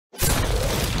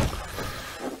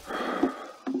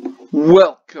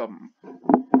Welcome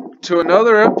to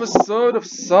another episode of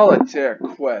Solitaire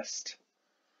Quest.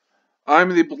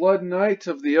 I'm the Blood Knight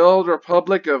of the Old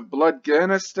Republic of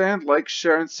Bloodganistan. Like,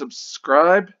 share, and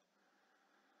subscribe.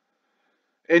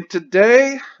 And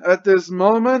today, at this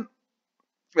moment,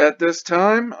 at this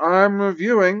time, I'm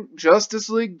reviewing Justice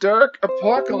League Dark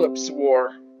Apokalips War.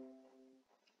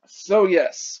 So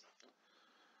yes.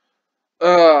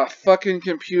 Fucking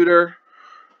computer.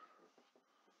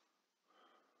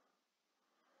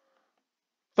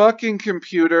 Fucking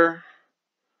computer.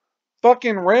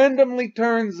 Fucking randomly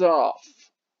turns off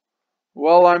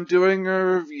while I'm doing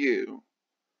a review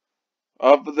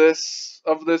of this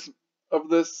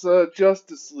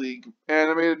Justice League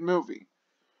animated movie.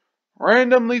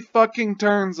 Randomly fucking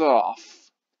turns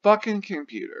off. Fucking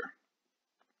computer.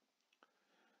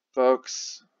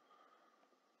 Folks.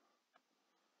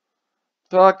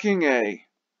 Fucking A.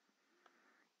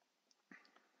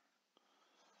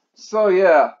 So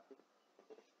yeah.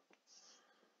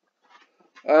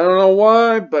 I don't know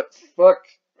why, but fuck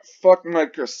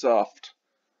Microsoft.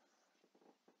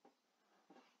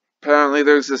 Apparently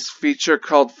there's this feature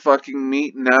called fucking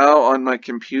Meet Now on my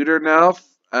computer now,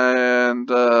 and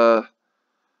yeah,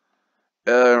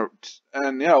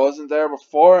 it wasn't there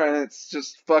before, and it's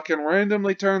just fucking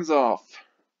randomly turns off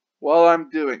while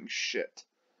I'm doing shit.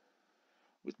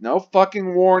 With no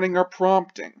fucking warning or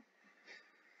prompting.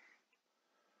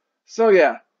 So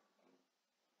yeah.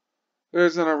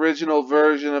 There's an original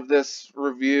version of this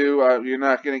review. You're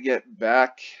not gonna get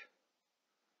back.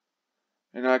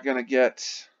 You're not gonna get...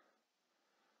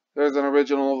 There's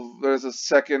a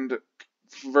second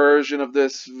version of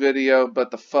this video,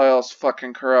 but the file's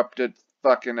fucking corrupted.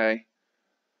 Fucking A.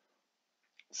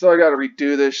 So I gotta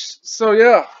redo this. So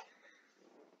yeah,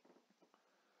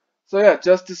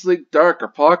 Justice League Dark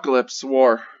Apokalips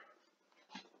War.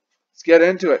 Let's get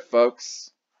into it, folks.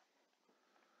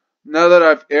 Now that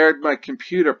I've aired my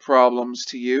computer problems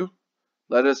to you,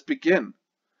 let us begin.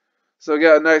 So we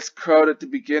got a nice quote at the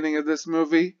beginning of this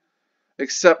movie.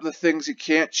 Accept the things you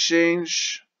can't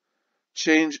change.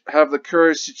 Have the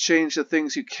courage to change the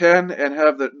things you can, and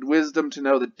have the wisdom to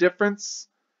know the difference.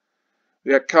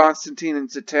 We got Constantine and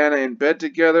Zatanna in bed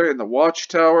together in the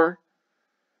Watchtower.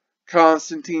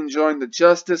 Constantine joined the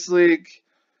Justice League.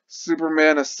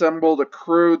 Superman assembled a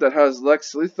crew that has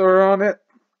Lex Luthor on it.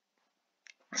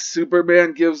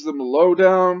 Superman gives them a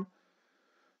lowdown.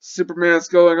 Superman's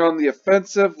going on the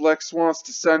offensive. Lex wants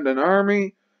to send an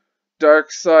army.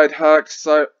 Darkseid hacks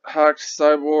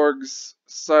Cyborg's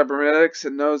cybernetics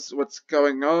and knows what's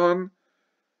going on.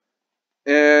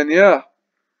 And yeah.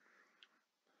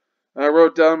 I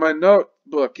wrote down my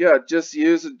notebook. Yeah, just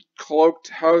use a cloaked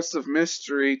house of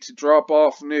mystery to drop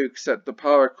off nukes at the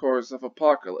power cores of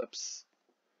Apokalips.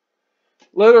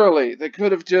 Literally, they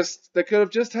could have just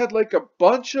had like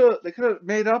they could have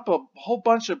made up a whole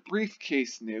bunch of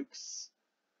briefcase nukes.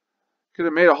 Could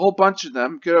have made a whole bunch of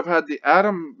them. Could have had the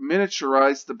Atom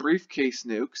miniaturize the briefcase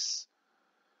nukes.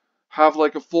 Have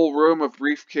like a full room of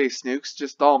briefcase nukes,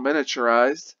 just all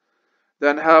miniaturized.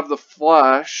 Then have the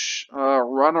Flash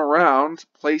run around,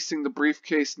 placing the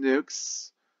briefcase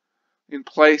nukes in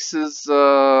places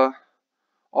all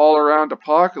around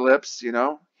Apokalips, you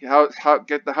know. How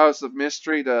get the House of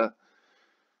Mystery to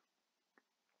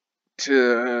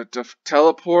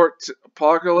teleport to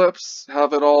Apokalips,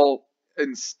 have it all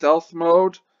in stealth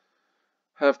mode,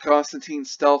 have Constantine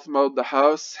stealth mode the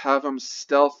house, have him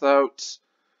stealth out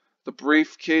the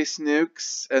briefcase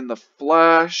nukes and the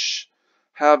Flash,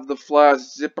 have the Flash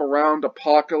zip around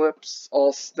Apokalips,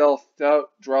 all stealthed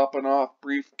out, dropping off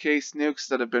briefcase nukes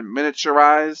that have been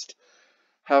miniaturized,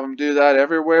 have him do that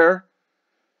everywhere.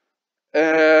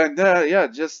 And yeah,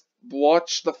 just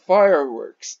watch the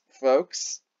fireworks,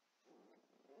 folks.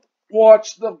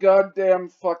 Watch the goddamn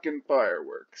fucking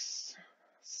fireworks.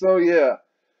 So yeah,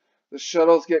 the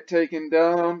shuttles get taken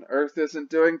down. Earth isn't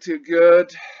doing too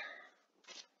good.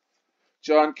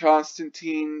 John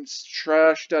Constantine's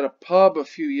trashed at a pub a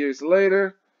few years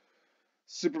later.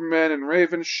 Superman and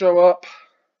Raven show up.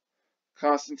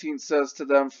 Constantine says to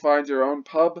them, "Find your own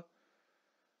pub."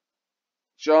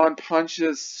 John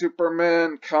punches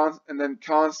Superman, and then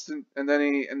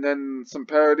some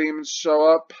parademons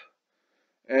show up,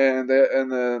 and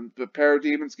the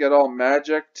parademons get all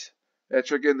magicked.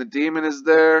 Etrigan the demon is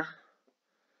there,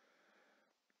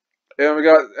 and we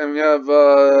have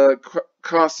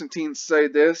Constantine say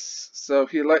this: "So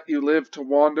he let you live to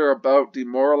wander about,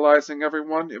 demoralizing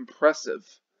everyone. Impressive."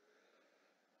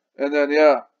 And then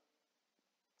yeah.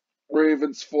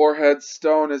 Raven's forehead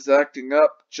stone is acting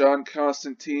up. John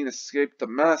Constantine escaped the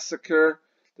massacre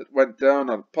that went down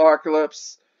on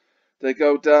Apokalips. They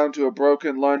go down to a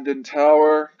broken London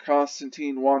tower.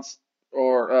 Constantine wants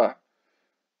the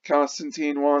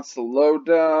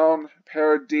lowdown.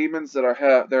 Parademons that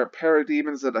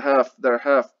are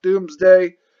half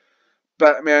Doomsday.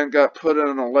 Batman got put in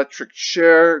an electric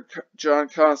chair. John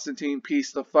Constantine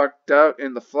pieced the fucked out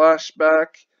in the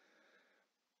flashback.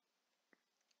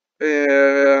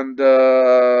 And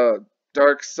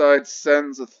Darkseid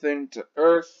sends a thing to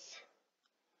Earth.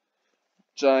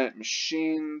 Giant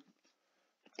machine.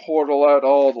 Portal out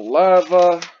all the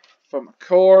lava from the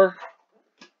core.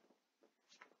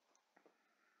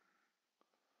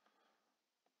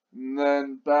 And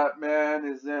then Batman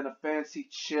is in a fancy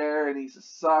chair and he's a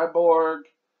cyborg.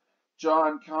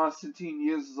 John Constantine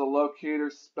uses a locator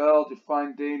spell to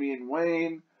find Damian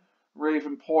Wayne.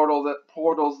 Raven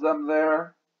portals them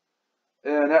there.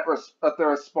 And at the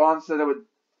response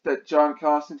that John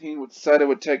Constantine said it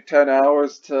would take 10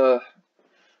 hours to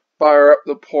fire up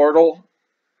the portal.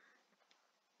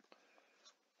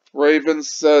 Raven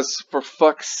says, for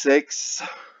fuck's sakes.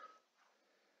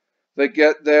 They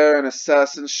get there and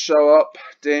assassins show up.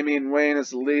 Damian Wayne is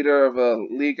the leader of a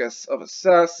league of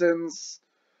assassins.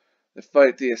 They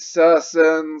fight the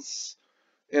assassins.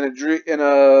 In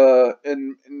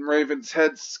Raven's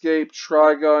headscape,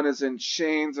 Trigon is in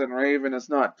chains and Raven is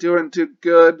not doing too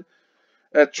good.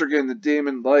 Etrigan the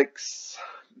demon likes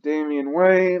Damian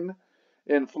Wayne.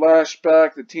 In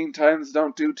flashback, the Teen Titans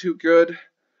don't do too good.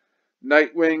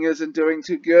 Nightwing isn't doing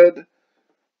too good.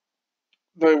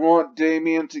 They want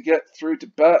Damian to get through to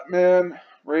Batman.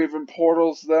 Raven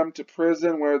portals them to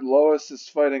prison where Lois is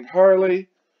fighting Harley.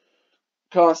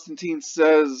 Constantine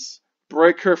says,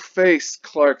 break her face,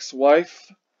 Clark's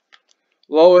wife.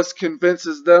 Lois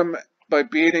convinces them by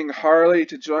beating Harley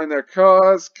to join their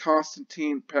cause.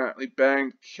 Constantine apparently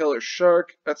banged Killer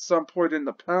Shark at some point in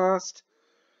the past.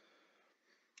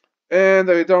 And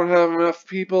they don't have enough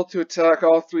people to attack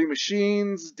all three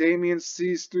machines. Damian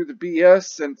sees through the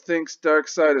BS and thinks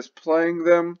Darkseid is playing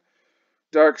them.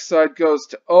 Darkseid goes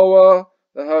to Oa.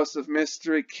 The House of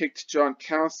Mystery kicked John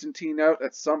Constantine out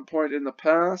at some point in the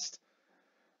past.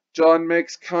 John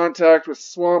makes contact with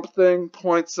Swamp Thing,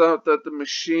 points out that the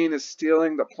machine is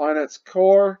stealing the planet's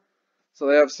core. So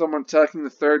they have someone attacking the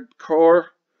third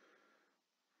core.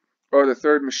 Or the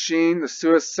third machine. The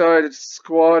Suicide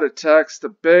Squad attacks the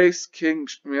base.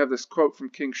 We have this quote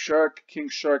from King Shark. King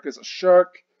Shark is a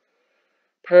shark.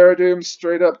 Paradoom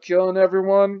straight up killing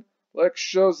everyone. Lex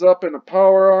shows up in a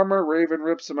power armor. Raven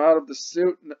rips him out of the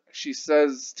suit. She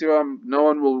says to him, no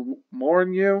one will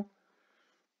mourn you.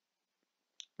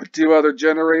 The two other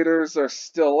generators are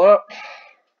still up.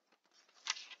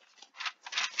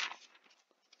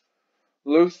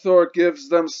 Luthor gives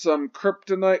them some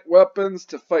kryptonite weapons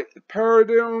to fight the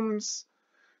Paradooms.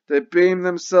 They beam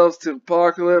themselves to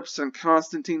Apokalips and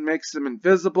Constantine makes them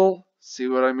invisible. See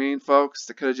what I mean, folks?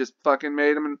 They could have just fucking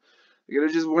made them, they could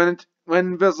have just went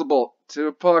invisible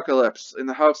to Apokalips in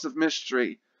the House of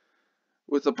Mystery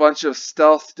with a bunch of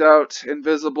stealthed out,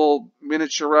 invisible,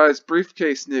 miniaturized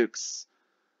briefcase nukes.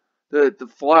 The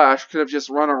Flash could have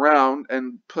just run around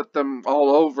and put them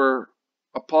all over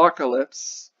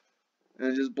Apokalips.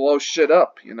 And just blow shit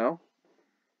up, you know?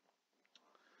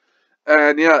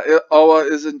 And yeah, Oa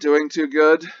isn't doing too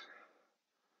good.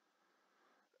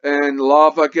 And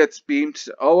lava gets beamed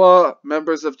to Oa.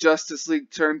 Members of Justice League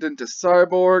turned into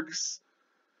cyborgs.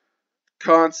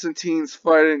 Constantine's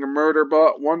fighting a murder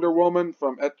bot Wonder Woman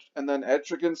and then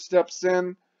Etrigan steps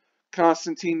in.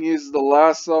 Constantine uses the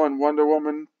lasso and Wonder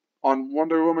Woman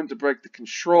to break the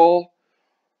control.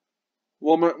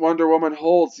 Wonder Woman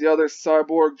holds the other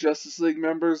cyborg Justice League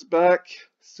members back.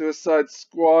 Suicide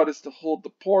Squad is to hold the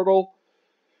portal.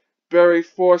 Barry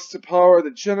forced to power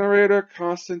the generator.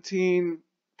 Constantine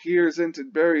peers into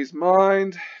Barry's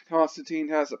mind. Constantine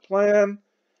has a plan.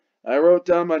 I wrote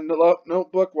down my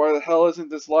notebook, why the hell isn't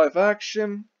this live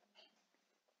action?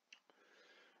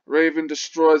 Raven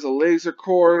destroys a laser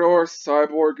corridor.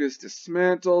 Cyborg is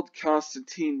dismantled.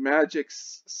 Constantine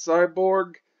magics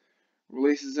Cyborg.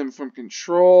 Releases him from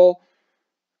control.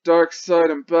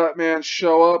 Darkseid and Batman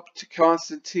show up to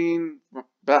Constantine.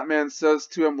 Batman says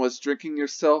to him, was drinking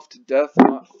yourself to death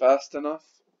not fast enough?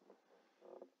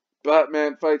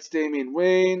 Batman fights Damian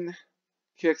Wayne.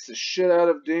 Kicks the shit out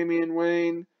of Damian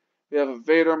Wayne. We have a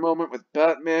Vader moment with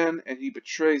Batman, and he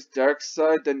betrays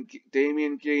Darkseid. Then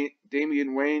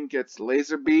Damian Wayne gets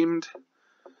laser beamed.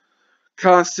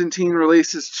 Constantine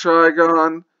releases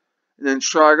Trigon. And then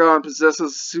Trigon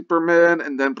possesses Superman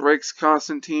and then breaks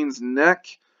Constantine's neck.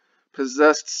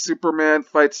 Possessed Superman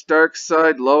fights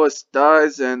Darkseid. Lois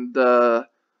dies and that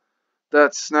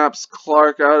snaps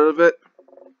Clark out of it.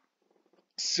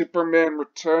 Superman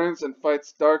returns and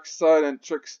fights Darkseid and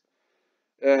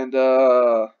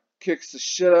kicks the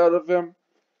shit out of him.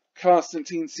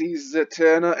 Constantine sees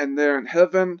Zatanna and they're in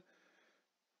heaven.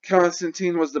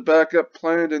 Constantine was the backup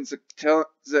plan and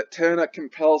Zatanna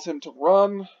compels him to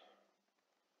run.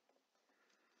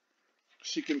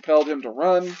 She compelled him to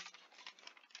run.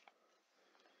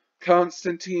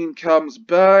 Constantine comes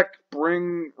back.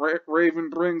 Raven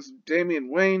brings Damian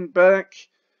Wayne back.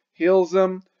 Heals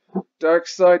him.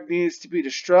 Darkseid needs to be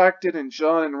distracted and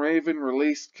John and Raven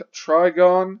release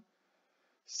Trigon.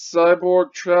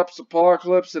 Cyborg traps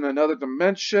Apokalips in another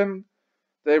dimension.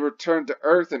 They return to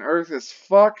Earth and Earth is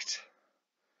fucked.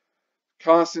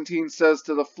 Constantine says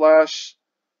to the Flash,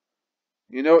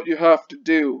 "You know what you have to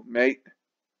do, mate.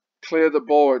 Clear the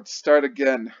board. Start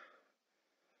again."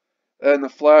 And the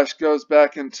Flash goes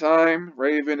back in time.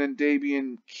 Raven and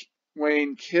Damian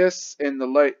Wayne kiss and the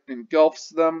light engulfs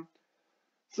them.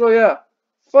 So yeah,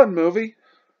 fun movie.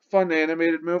 Fun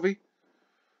animated movie.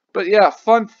 But yeah,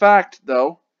 fun fact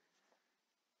though.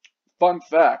 Fun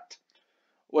fact.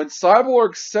 When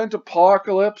Cyborg sent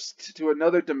Apokalips to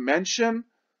another dimension,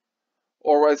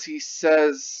 or as he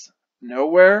says,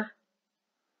 nowhere,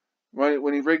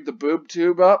 when he rigged the boob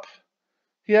tube up,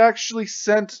 he actually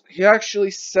sent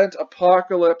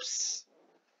Apokalips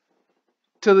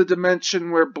to the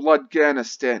dimension where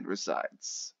Bloodganistan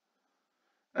resides.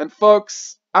 And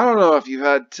folks, I don't know if you've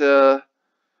ever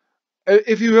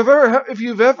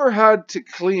had to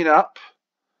clean up,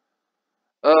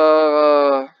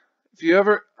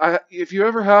 if you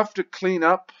ever have to clean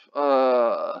up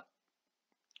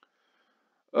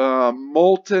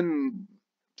molten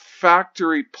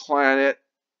factory planet,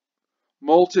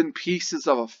 molten pieces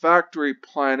of a factory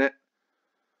planet,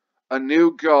 a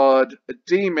new god, a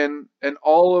demon, and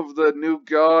all of the new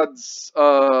gods,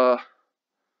 all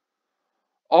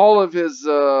of his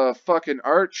fucking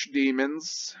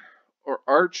archdemons or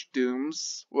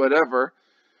archdooms, whatever,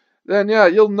 then yeah,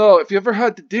 you'll know. If you ever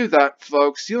had to do that,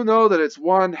 folks, you'll know that it's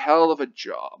one hell of a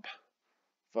job,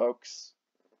 folks.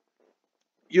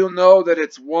 You'll know that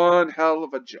it's one hell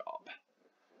of a job.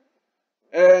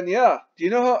 And yeah, do you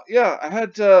know how? Yeah, I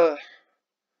had to.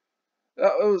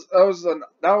 That was an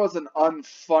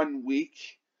unfun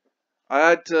week. I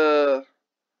had to.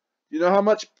 You know how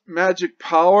much magic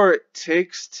power it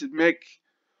takes to make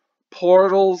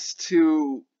portals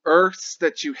to Earths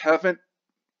that you haven't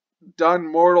done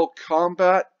Mortal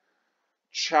Kombat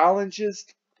challenges,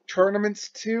 tournaments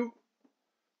to?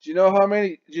 Do you know how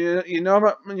many? You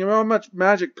know how much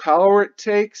magic power it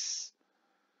takes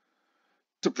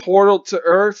to portal to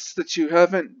Earths that you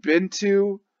haven't been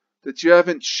to, that you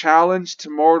haven't challenged to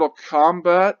Mortal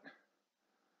Kombat?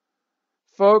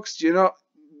 Folks, do you know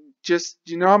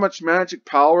how much magic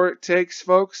power it takes,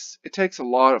 folks? It takes a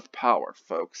lot of power,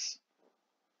 folks.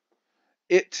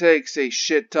 It takes a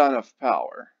shit ton of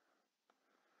power.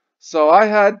 So I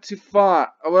had to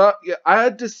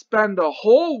spend a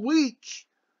whole week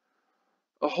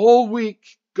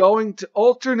going to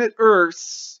alternate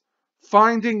Earths,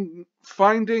 finding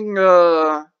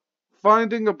a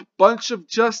bunch of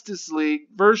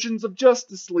versions of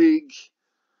Justice League,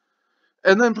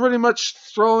 and then pretty much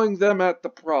throwing them at the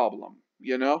problem,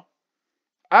 you know?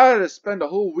 I had to spend a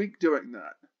whole week doing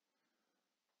that.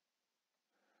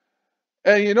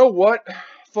 And you know what,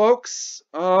 folks?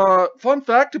 Fun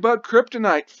fact about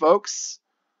kryptonite, folks.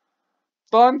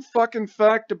 Fun fucking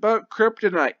fact about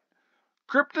kryptonite.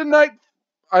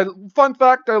 Fun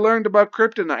fact I learned about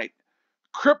kryptonite.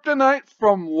 Kryptonite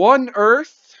from one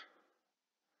Earth,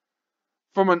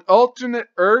 from an alternate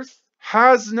Earth,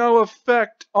 has no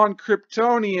effect on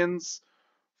Kryptonians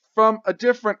from a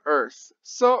different Earth.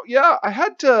 So yeah, I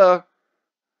had to.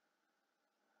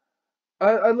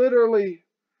 I literally.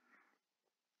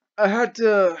 I had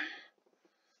to.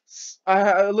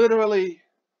 I literally.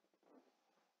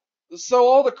 So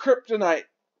all the kryptonite,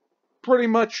 pretty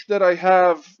much that I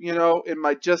have, you know, in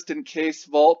my just in case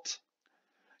vault,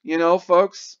 you know,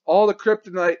 folks, all the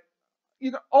kryptonite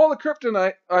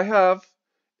I have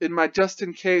in my just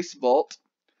in case vault,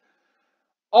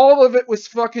 all of it was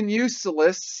fucking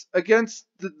useless against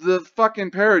the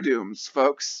fucking Paradooms,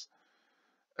 folks.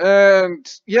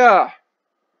 And yeah,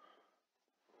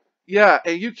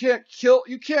 and you can't kill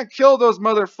those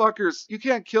motherfuckers. You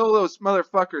can't kill those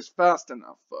motherfuckers fast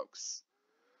enough, folks.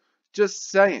 Just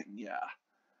saying, yeah.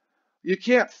 You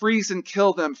can't freeze and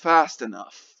kill them fast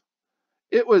enough.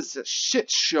 It was a shit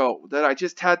show that I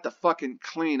just had to fucking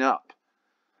clean up.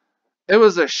 It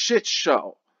was a shit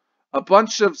show. A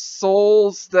bunch of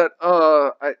souls that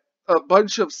I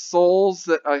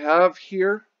have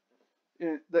here.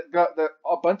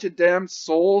 A bunch of damn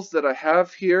souls that I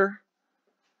have here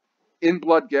in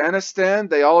Bloodganistan,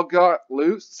 they all got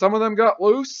loose. Some of them got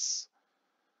loose.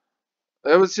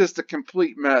 It was just a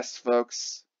complete mess,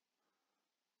 folks.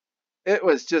 It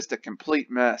was just a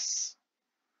complete mess.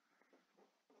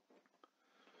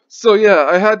 So yeah,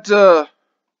 I had to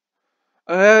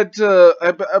go to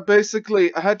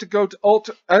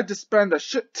I had to spend a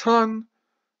shit ton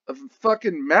of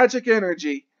fucking magic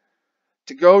energy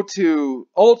to go to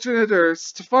alternate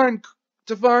Earths to find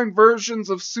versions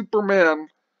of Superman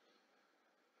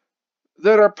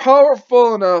that are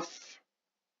powerful enough,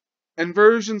 and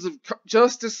versions of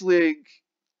Justice League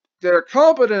that are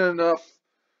competent enough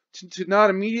to not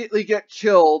immediately get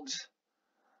killed.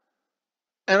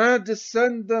 And I had to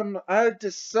send them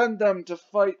to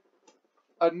fight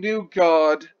a new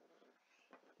god,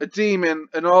 a demon,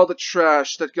 and all the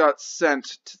trash that got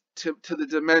sent to the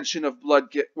dimension of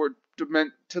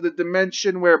to the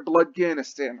dimension where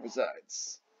Bloodganistan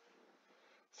resides.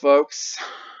 Folks,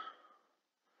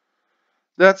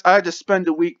 I had to spend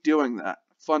a week doing that.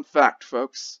 Fun fact,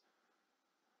 folks.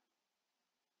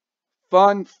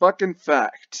 Fun fucking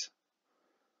fact.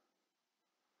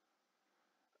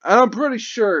 And I'm pretty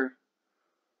sure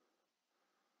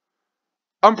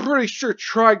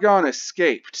Trigon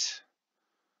escaped.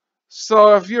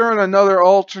 So if you're in another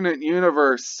alternate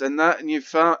universe and you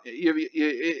find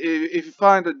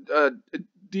a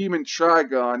demon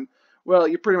Trigon, well,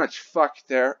 you're pretty much fucked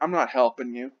there. I'm not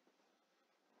helping you.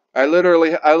 I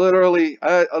literally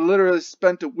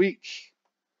spent a week.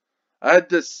 I had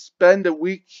to spend a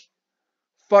week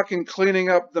fucking cleaning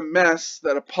up the mess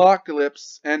that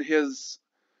Apokalips and his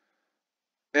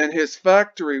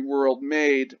factory world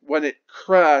made when it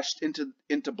crashed into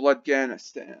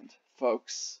Bloodganistan,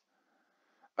 folks.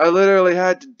 I literally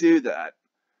had to do that.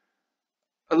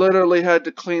 I literally had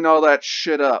to clean all that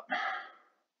shit up.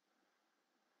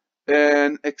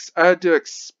 And I had to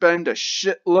expend a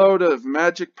shitload of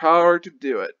magic power to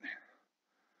do it.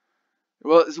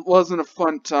 Well, it wasn't a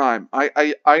fun time.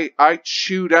 I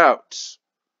chewed out.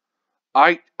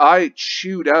 I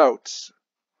chewed out.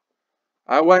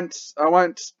 I went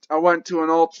to an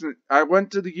alternate. I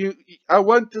went to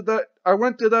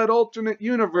that alternate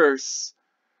universe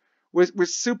with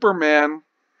Superman,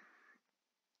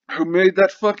 who made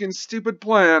that fucking stupid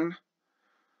plan.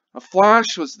 A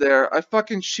Flash was there. I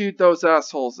fucking chewed those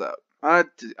assholes out. I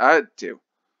had to.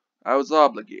 I was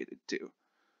obligated to.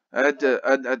 I had to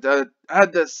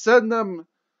send them.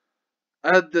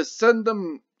 I had to send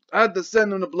them to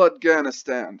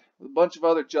Bloodganistan with a bunch of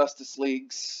other Justice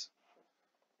Leagues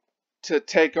to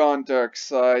take on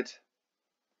Darkseid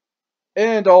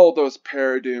and all those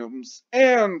Paradooms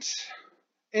and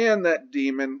that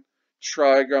demon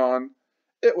Trigon.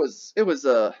 It was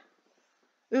a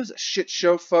shit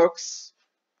show, folks.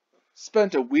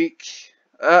 Spent a week.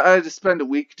 I had to spend a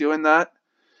week doing that,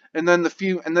 and then I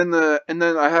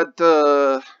had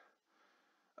to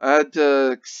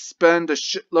spend a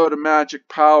shitload of magic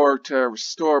power to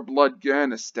restore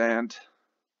Bloodganistan.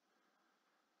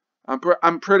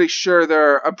 I'm pretty sure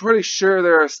there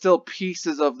are still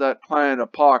pieces of that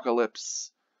planet Apokalips.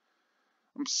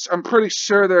 I'm pretty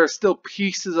sure there are still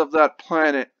pieces of that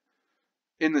planet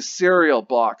in the cereal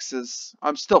boxes.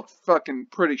 I'm still fucking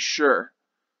pretty sure.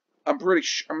 I'm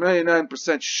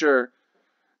 99% sure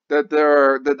that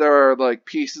there are like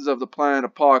pieces of the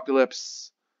planet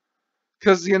Apokalips.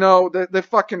 Cause they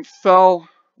fucking fell.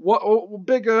 What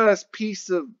big ass piece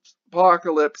of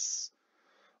Apokalips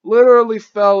literally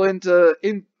fell into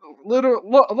a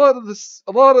lot of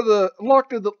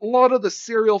the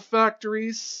cereal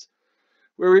factories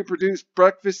where we produce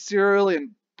breakfast cereal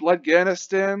in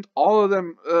Bloodganistan.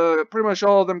 Pretty much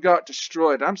all of them got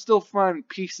destroyed. I'm still finding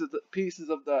pieces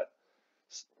of that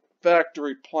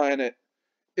factory planet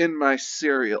in my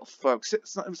cereal, folks. It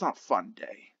was not a fun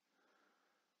day.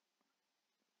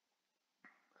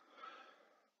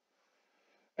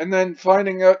 And then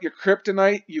finding out your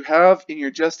kryptonite you have in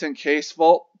your just-in-case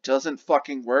vault doesn't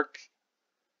fucking work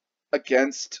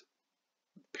against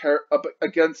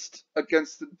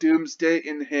the Doomsday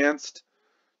enhanced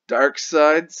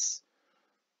Darkseids.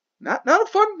 Not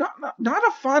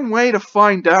a fun way to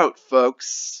find out,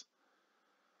 folks.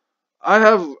 I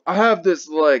have this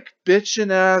like bitchin'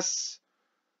 ass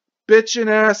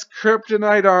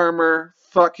kryptonite armor,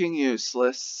 fucking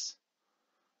useless.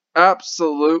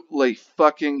 Absolutely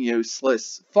fucking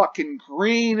useless. Fucking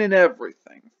green and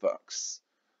everything, folks.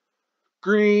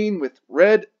 Green with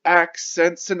red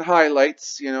accents and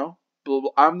highlights, I'm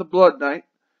the Blood Knight.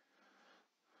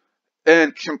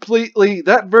 And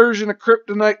that version of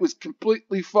kryptonite was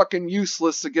completely fucking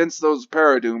useless against those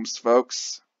Paradooms,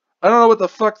 folks. I don't know what the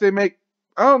fuck they make.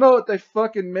 I don't know what they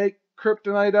fucking make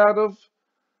kryptonite out of.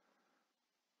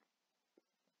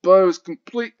 but it was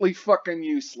completely fucking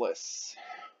useless.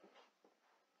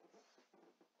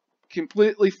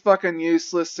 Completely fucking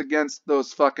useless against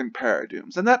those fucking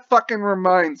Paradooms. And that fucking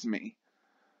reminds me.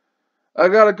 I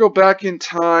gotta go back in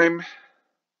time.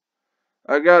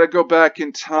 I gotta go back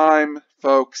in time,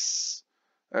 folks.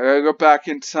 I gotta go back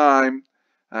in time.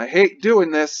 I hate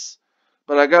doing this,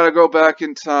 but I gotta go back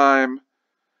in time.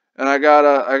 And I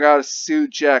gotta sue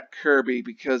Jack Kirby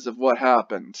because of what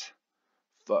happened.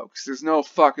 Folks, there's no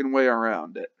fucking way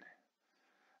around it.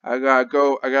 I gotta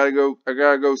go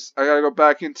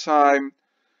back in time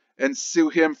and sue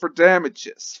him for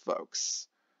damages, folks.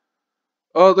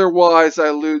 Otherwise,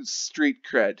 I lose street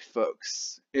cred,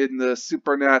 folks. In the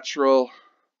supernatural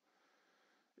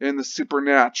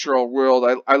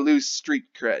world, I lose street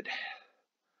cred.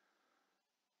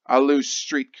 I lose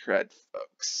street cred,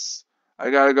 folks. I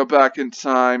gotta go back in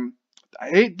time. I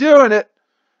hate doing it,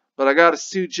 but I gotta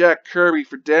sue Jack Kirby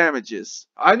for damages.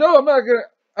 I know I'm gonna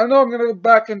go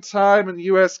back in time and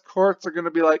U.S. courts are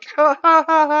gonna be like, ha ha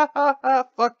ha ha ha ha,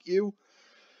 fuck you.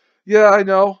 Yeah, I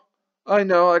know. I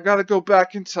gotta go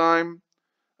back in time.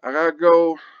 I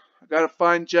gotta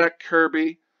find Jack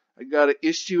Kirby. I gotta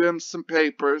issue him some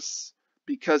papers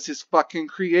because his fucking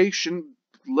creation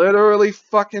literally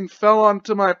fucking fell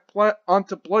onto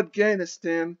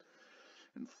Bloodganistan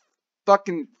and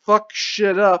fucking fuck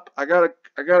shit up. I gotta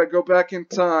go back in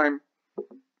time.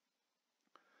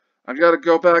 I gotta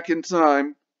go back in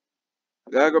time.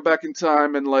 I gotta go back in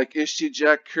time and like issue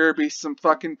Jack Kirby some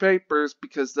fucking papers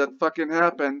because that fucking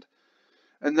happened.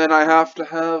 And then I have to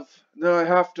have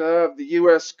the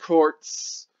U.S.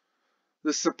 courts,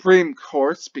 the Supreme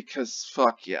Courts, because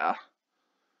fuck yeah.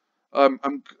 I'm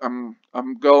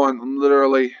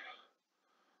literally.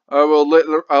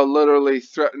 I'll literally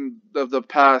threaten the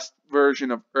past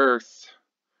version of Earth.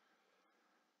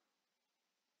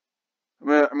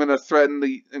 I'm gonna threaten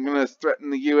the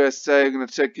USA. I'm gonna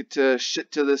take it to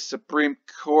the Supreme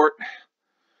Court,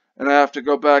 and I have to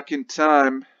go back in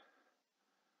time.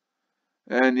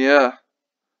 And yeah,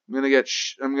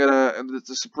 the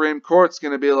Supreme Court's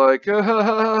gonna be like, ha ha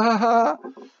ha ha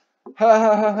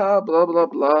ha ha, blah blah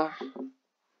blah.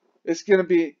 It's gonna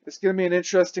be an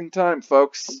interesting time,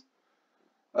 folks.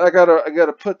 I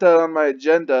gotta put that on my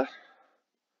agenda.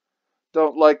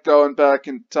 Don't like going back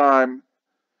in time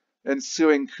and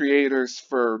suing creators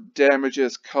for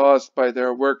damages caused by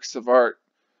their works of art.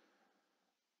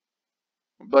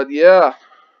 But yeah,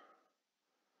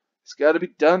 it's gotta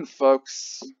be done,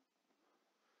 folks.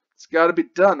 It's gotta be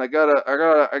done. I gotta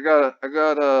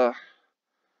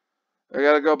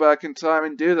go back in time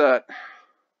and do that.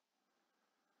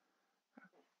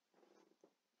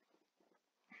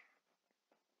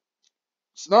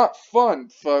 It's not fun,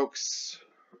 folks.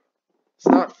 It's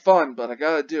not fun, but I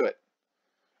gotta do it.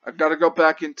 I gotta go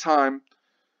back in time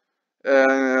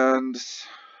and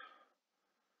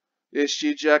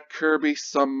issue Jack Kirby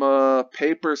some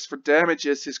papers for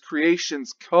damages his creation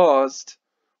caused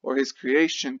in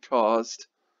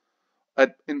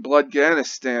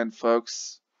Bloodganistan,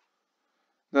 folks.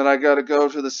 Then I gotta go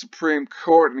to the Supreme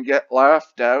Court and get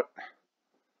laughed out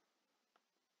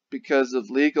because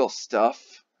of legal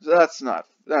stuff. That's never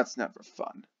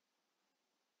fun.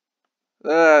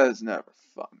 That is never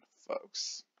fun,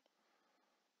 folks.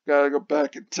 Gotta go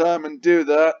back in time and do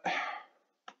that.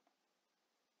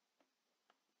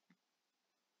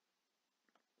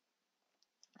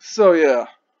 So yeah.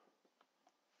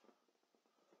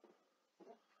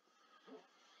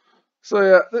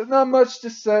 There's not much to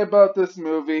say about this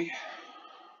movie.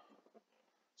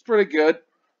 It's pretty good.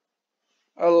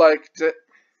 I liked it.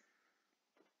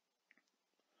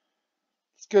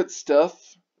 It's good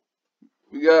stuff.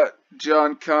 We got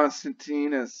John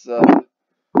Constantine as a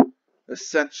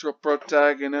central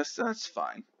protagonist. That's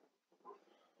fine.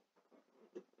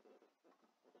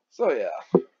 So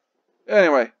yeah.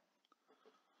 Anyway,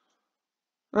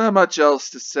 not much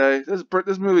else to say.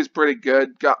 This movie's pretty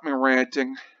good. Got me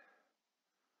ranting,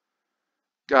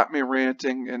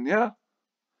 and yeah.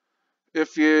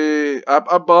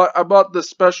 I bought the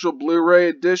special Blu-ray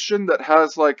edition that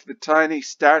has like the tiny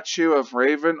statue of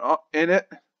Raven in it.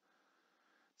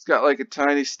 It's got like a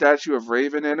tiny statue of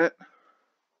Raven in it.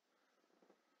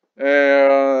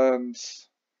 And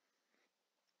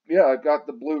yeah, I got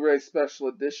the Blu-ray special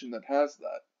edition that has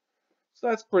that. So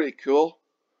that's pretty cool.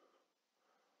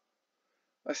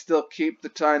 I still keep the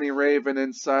tiny Raven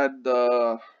inside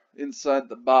the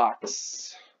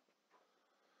box.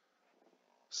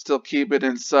 Still keep it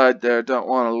inside there, don't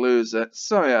want to lose it.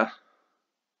 So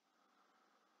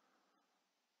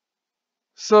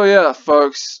yeah,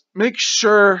 folks, make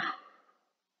sure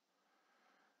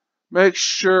Make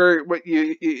sure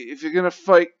if you're gonna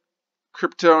fight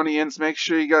Kryptonians, make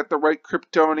sure you got the right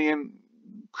Kryptonian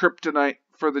kryptonite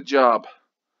for the job.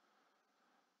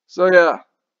 So yeah,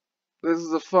 this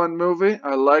is a fun movie.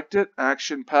 I liked it.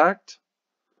 Action packed.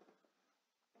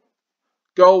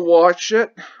 Go watch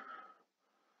it.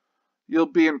 You'll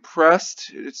be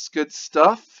impressed. It's good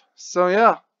stuff. So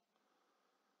yeah,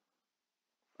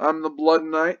 I'm the Blood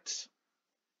Knight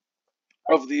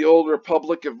of the Old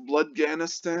Republic of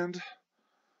Bloodganistan.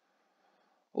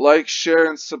 Like, share,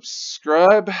 and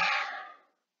subscribe.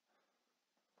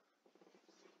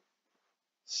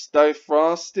 Stay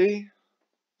frosty.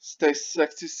 Stay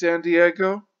sexy, San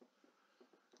Diego.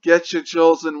 Get your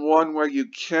chosen one where you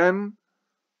can.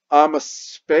 I'm a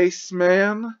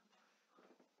spaceman.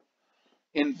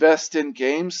 Invest in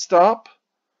GameStop.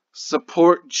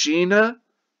 Support Gina.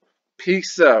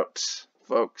 Peace out,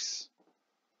 folks.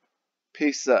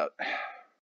 Peace out.